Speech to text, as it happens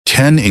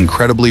10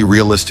 incredibly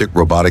realistic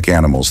robotic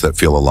animals that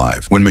feel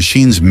alive. When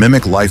machines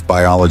mimic life,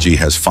 biology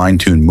has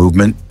fine-tuned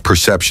movement,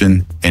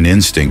 perception, and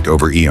instinct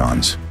over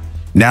eons.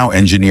 Now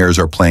engineers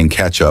are playing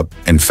catch-up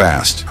and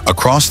fast.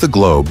 Across the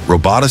globe,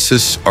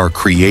 roboticists are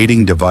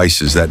creating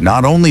devices that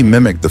not only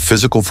mimic the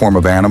physical form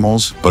of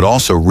animals, but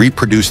also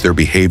reproduce their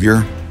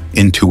behavior,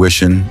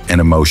 intuition, and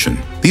emotion.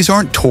 These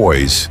aren't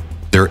toys.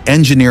 They're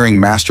engineering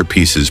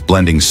masterpieces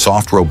blending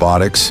soft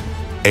robotics,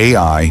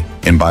 AI,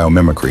 and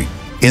biomimicry.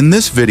 In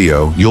this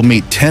video, you'll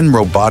meet 10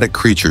 robotic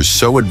creatures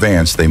so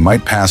advanced they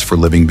might pass for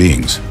living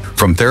beings.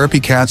 From therapy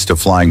cats to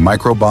flying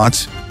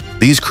microbots,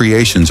 these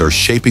creations are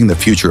shaping the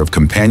future of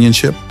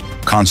companionship,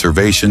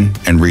 conservation,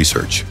 and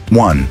research.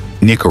 1.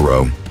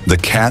 NeCoRo, the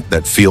cat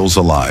that feels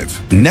alive.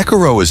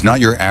 NeCoRo is not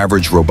your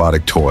average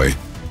robotic toy.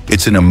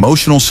 It's an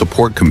emotional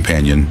support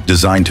companion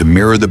designed to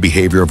mirror the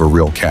behavior of a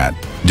real cat.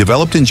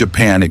 Developed in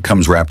Japan, it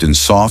comes wrapped in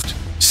soft,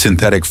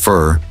 synthetic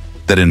fur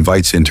that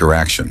invites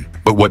interaction.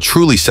 But what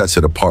truly sets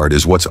it apart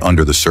is what's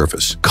under the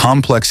surface.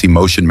 Complex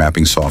emotion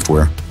mapping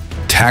software,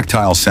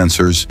 tactile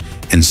sensors,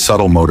 and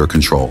subtle motor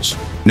controls.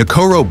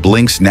 NeCoRo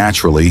blinks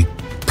naturally,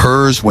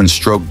 purrs when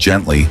stroked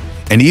gently,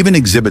 and even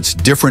exhibits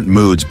different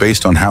moods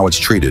based on how it's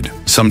treated.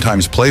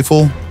 Sometimes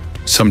playful,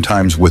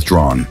 sometimes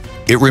withdrawn.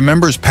 It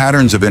remembers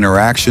patterns of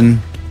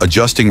interaction,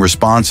 adjusting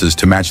responses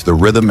to match the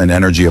rhythm and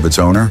energy of its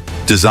owner.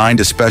 Designed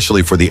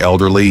especially for the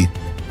elderly,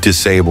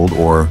 disabled,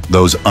 or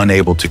those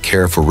unable to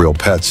care for real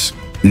pets,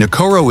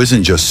 NeCoRo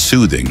isn't just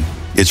soothing,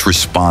 it's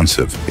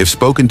responsive. If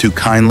spoken to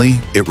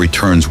kindly, it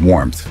returns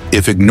warmth.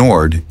 If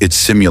ignored, it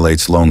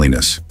simulates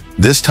loneliness.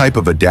 This type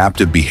of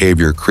adaptive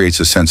behavior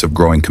creates a sense of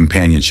growing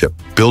companionship,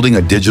 building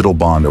a digital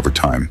bond over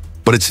time.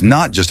 But it's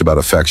not just about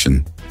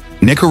affection.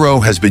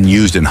 NeCoRo has been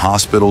used in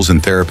hospitals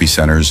and therapy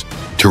centers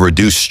to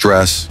reduce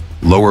stress,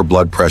 lower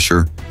blood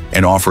pressure,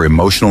 and offer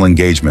emotional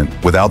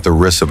engagement without the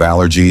risks of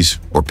allergies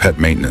or pet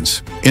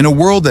maintenance. In a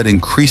world that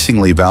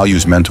increasingly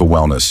values mental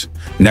wellness,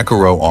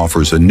 NeCoRo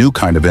offers a new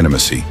kind of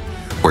intimacy,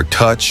 where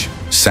touch,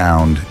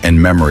 sound,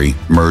 and memory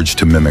merge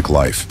to mimic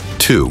life.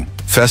 2.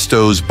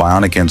 Festos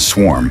BionicANT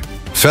Swarm.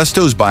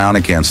 Festos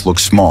BionicANTs look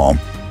small,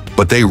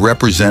 but they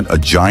represent a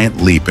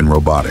giant leap in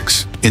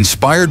robotics.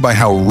 Inspired by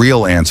how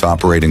real ants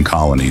operate in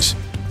colonies,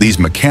 these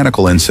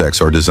mechanical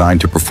insects are designed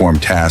to perform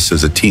tasks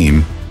as a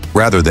team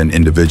rather than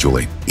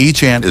individually.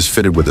 Each ant is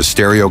fitted with a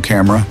stereo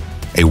camera,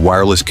 a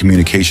wireless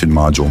communication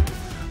module,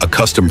 a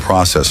custom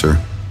processor,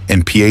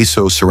 and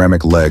piezo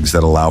ceramic legs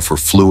that allow for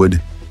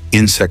fluid,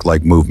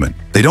 insect-like movement.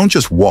 They don't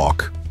just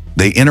walk,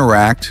 they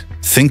interact,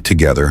 think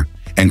together,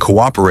 and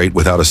cooperate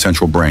without a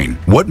central brain.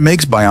 What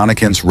makes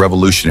BionicANTs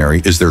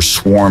revolutionary is their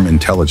swarm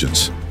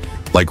intelligence.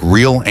 Like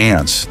real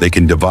ants, they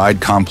can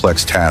divide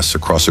complex tasks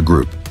across a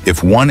group.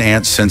 If one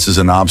ant senses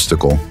an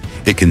obstacle,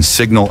 it can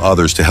signal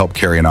others to help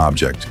carry an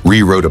object,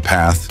 reroute a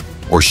path,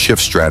 or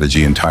shift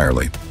strategy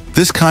entirely.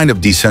 This kind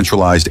of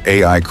decentralized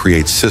AI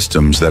creates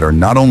systems that are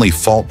not only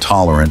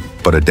fault-tolerant,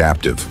 but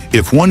adaptive.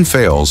 If one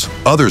fails,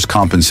 others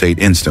compensate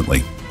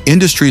instantly.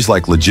 Industries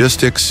like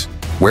logistics,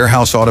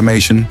 warehouse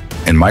automation,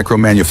 and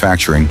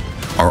micro-manufacturing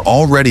are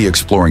already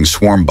exploring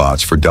swarm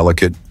bots for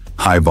delicate,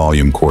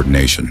 high-volume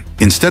coordination.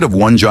 Instead of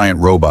one giant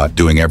robot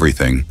doing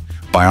everything,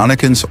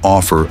 BionicANTs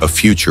offer a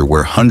future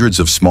where hundreds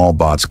of small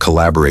bots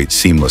collaborate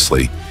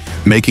seamlessly,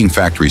 making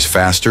factories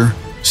faster,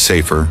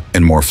 safer,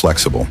 and more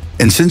flexible.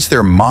 And since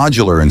they're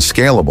modular and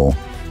scalable,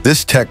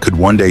 this tech could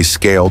one day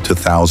scale to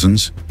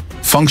thousands,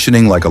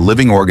 functioning like a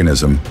living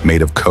organism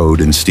made of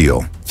code and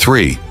steel.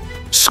 3.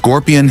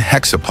 Scorpion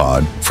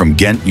Hexapod from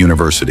Ghent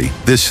University.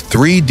 This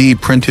 3D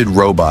printed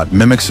robot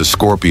mimics a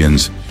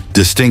scorpion's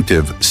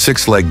distinctive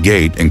six-leg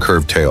gait and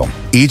curved tail.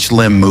 Each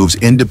limb moves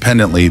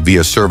independently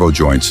via servo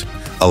joints,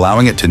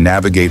 allowing it to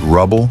navigate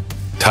rubble,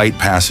 tight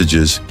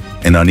passages,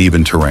 and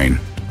uneven terrain.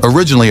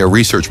 Originally a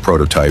research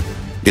prototype,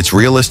 its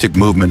realistic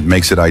movement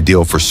makes it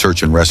ideal for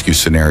search and rescue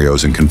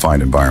scenarios in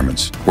confined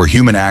environments, where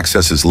human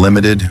access is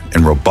limited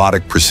and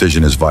robotic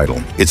precision is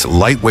vital. Its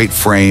lightweight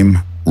frame,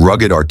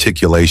 rugged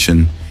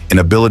articulation, and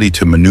ability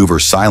to maneuver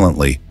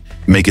silently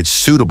make it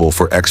suitable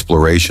for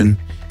exploration,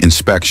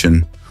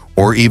 inspection,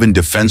 or even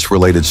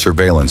defense-related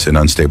surveillance in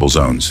unstable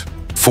zones.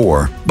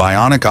 4.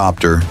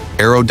 BionicOpter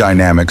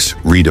Aerodynamics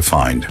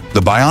Redefined.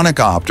 The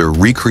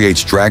BionicOpter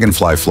recreates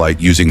dragonfly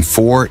flight using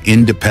 4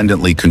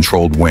 independently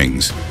controlled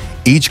wings,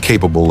 each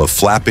capable of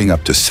flapping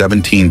up to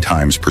 17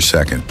 times per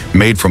second.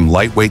 Made from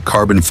lightweight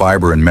carbon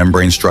fiber and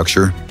membrane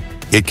structure,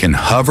 it can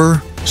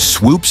hover,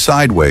 swoop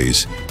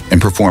sideways,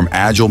 and perform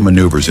agile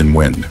maneuvers in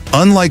wind.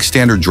 Unlike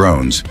standard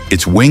drones,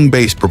 its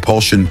wing-based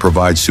propulsion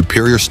provides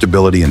superior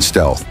stability and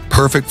stealth,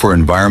 perfect for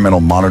environmental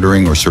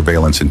monitoring or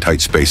surveillance in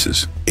tight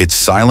spaces. Its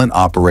silent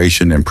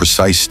operation and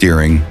precise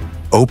steering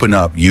open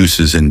up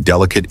uses in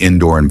delicate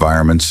indoor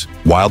environments,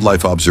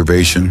 wildlife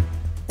observation,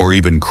 or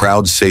even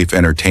crowd-safe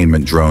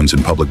entertainment drones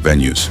in public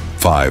venues.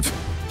 5.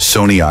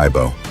 Sony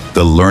Ibo,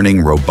 the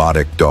learning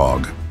robotic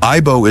dog.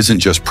 Ibo isn't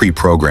just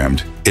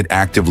pre-programmed, it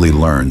actively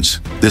learns.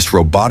 This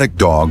robotic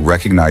dog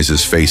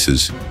recognizes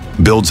faces,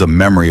 builds a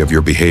memory of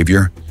your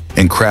behavior,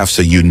 and crafts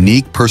a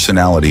unique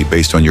personality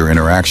based on your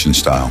interaction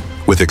style.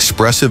 With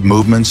expressive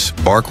movements,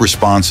 bark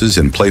responses,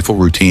 and playful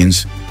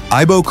routines,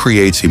 Ibo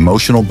creates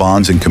emotional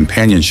bonds and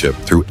companionship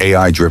through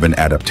AI-driven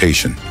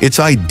adaptation. It's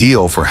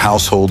ideal for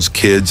households,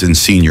 kids, and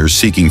seniors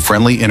seeking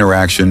friendly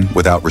interaction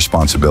without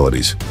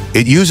responsibilities.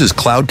 It uses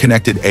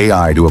cloud-connected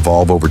AI to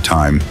evolve over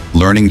time,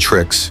 learning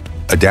tricks,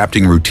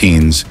 adapting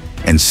routines,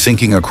 and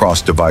syncing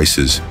across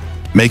devices,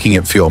 making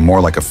it feel more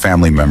like a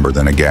family member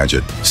than a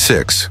gadget.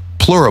 6.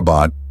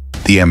 Pleurobot,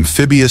 the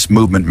amphibious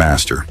movement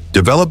master.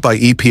 Developed by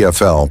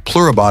EPFL,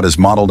 Pleurobot is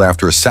modeled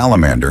after a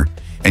salamander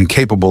and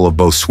capable of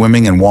both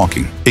swimming and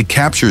walking. It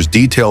captures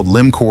detailed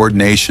limb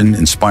coordination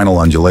and spinal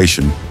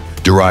undulation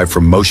derived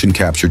from motion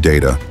capture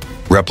data,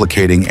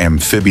 replicating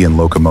amphibian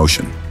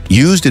locomotion.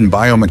 Used in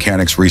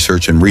biomechanics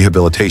research and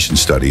rehabilitation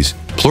studies,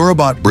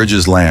 Pleurobot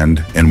bridges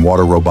land and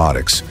water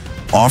robotics,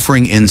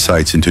 offering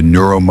insights into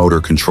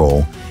neuromotor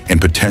control and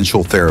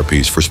potential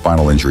therapies for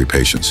spinal injury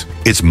patients.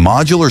 Its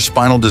modular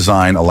spinal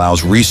design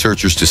allows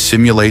researchers to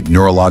simulate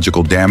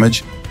neurological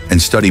damage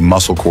and study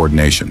muscle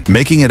coordination,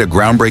 making it a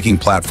groundbreaking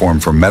platform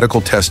for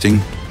medical testing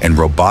and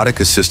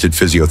robotic-assisted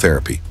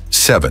physiotherapy.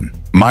 7.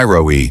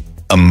 MiRo E,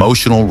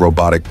 emotional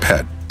robotic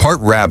pet. Part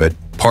rabbit,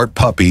 part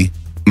puppy,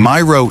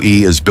 MiRo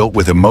E is built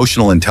with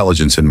emotional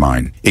intelligence in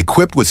mind.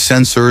 Equipped with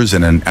sensors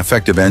and an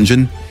effective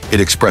engine, it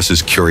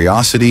expresses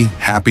curiosity,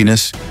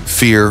 happiness,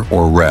 fear,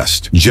 or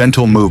rest.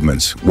 Gentle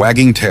movements,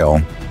 wagging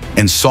tail,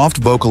 and soft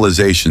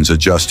vocalizations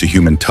adjust to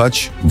human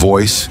touch,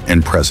 voice,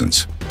 and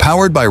presence.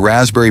 Powered by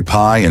Raspberry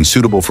Pi and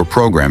suitable for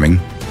programming,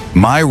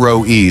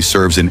 MiRo E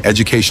serves in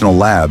educational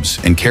labs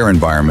and care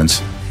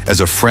environments as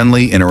a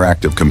friendly,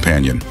 interactive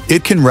companion.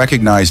 It can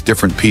recognize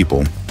different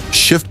people,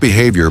 shift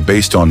behavior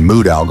based on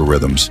mood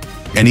algorithms,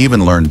 and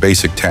even learn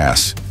basic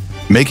tasks,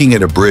 making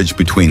it a bridge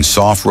between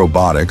soft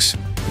robotics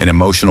and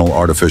emotional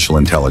artificial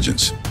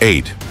intelligence.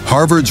 8.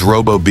 Harvard's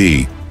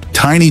RoboB,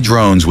 tiny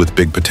drones with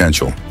big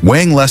potential.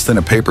 Weighing less than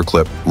a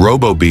paperclip,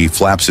 RoboB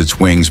flaps its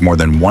wings more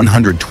than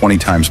 120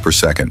 times per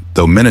second.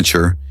 Though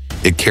miniature,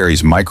 it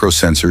carries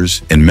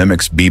microsensors and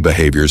mimics bee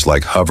behaviors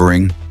like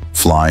hovering,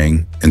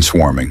 flying, and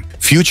swarming.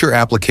 Future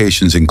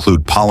applications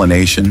include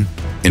pollination,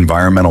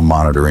 environmental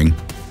monitoring,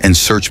 and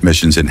search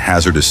missions in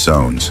hazardous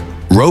zones.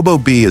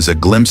 RoboB is a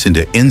glimpse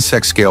into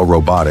insect-scale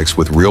robotics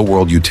with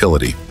real-world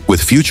utility.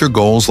 With future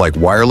goals like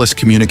wireless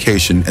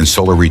communication and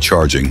solar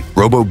recharging,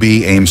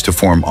 RoboB aims to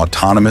form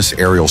autonomous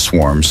aerial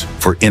swarms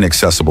for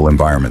inaccessible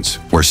environments,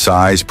 where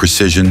size,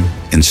 precision,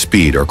 and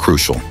speed are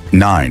crucial.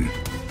 9.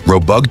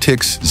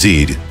 Robugtix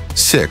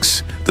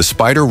Z6, the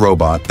spider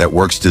robot that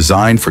works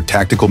designed for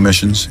tactical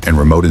missions and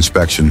remote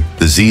inspection.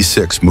 The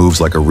Z6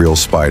 moves like a real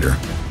spider,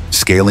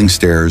 scaling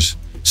stairs,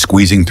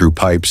 squeezing through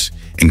pipes,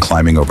 and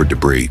climbing over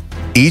debris.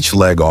 Each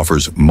leg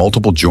offers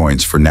multiple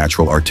joints for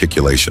natural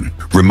articulation.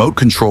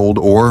 Remote-controlled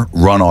or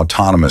run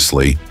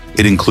autonomously,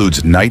 it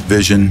includes night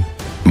vision,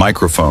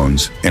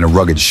 microphones, and a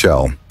rugged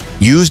shell.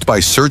 Used by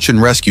search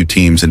and rescue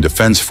teams and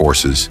defense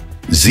forces,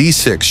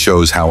 Z6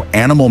 shows how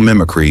animal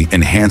mimicry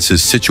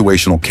enhances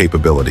situational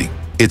capability.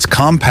 Its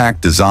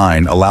compact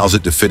design allows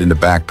it to fit into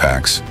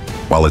backpacks,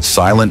 while its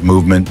silent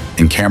movement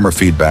and camera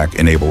feedback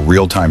enable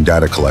real-time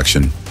data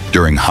collection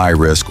during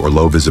high-risk or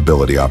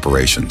low-visibility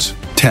operations.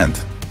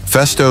 10th.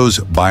 Festos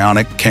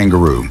Bionic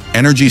Kangaroo,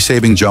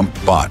 energy-saving jump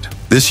bot.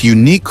 This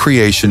unique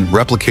creation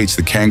replicates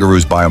the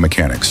kangaroo's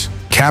biomechanics,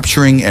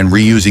 capturing and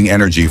reusing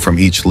energy from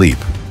each leap.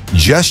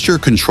 Gesture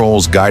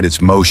controls guide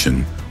its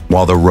motion,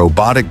 while the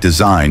robotic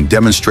design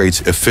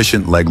demonstrates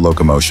efficient leg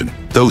locomotion.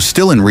 Though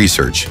still in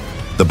research,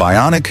 the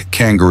Bionic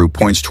Kangaroo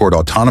points toward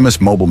autonomous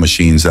mobile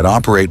machines that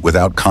operate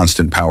without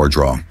constant power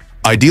draw.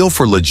 Ideal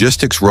for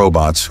logistics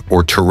robots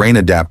or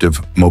terrain-adaptive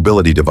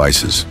mobility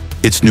devices.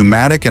 Its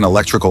pneumatic and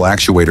electrical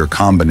actuator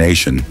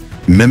combination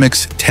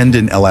mimics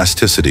tendon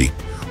elasticity,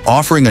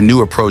 offering a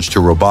new approach to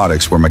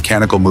robotics where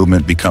mechanical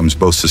movement becomes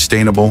both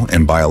sustainable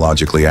and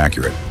biologically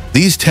accurate.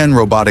 These 10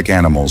 robotic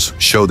animals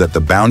show that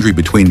the boundary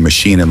between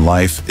machine and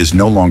life is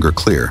no longer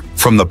clear.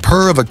 From the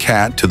purr of a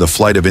cat to the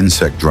flight of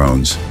insect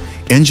drones,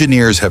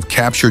 engineers have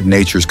captured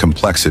nature's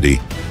complexity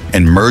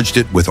and merged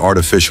it with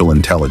artificial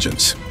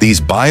intelligence. These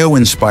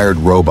bio-inspired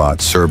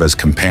robots serve as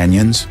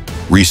companions,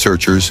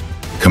 researchers,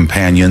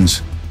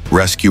 companions,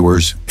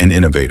 rescuers, and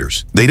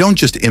innovators. They don't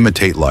just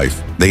imitate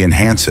life, they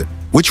enhance it.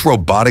 Which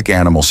robotic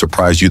animal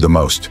surprised you the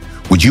most?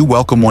 Would you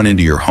welcome one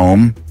into your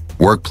home,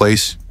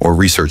 workplace, or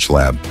research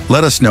lab?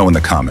 Let us know in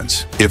the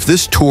comments. If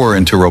this tour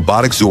into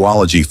robotic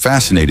zoology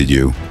fascinated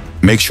you,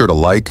 make sure to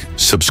like,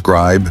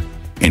 subscribe,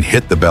 and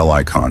hit the bell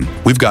icon.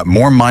 We've got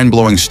more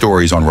mind-blowing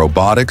stories on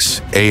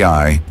robotics,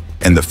 AI,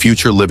 and the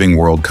future living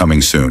world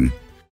coming soon.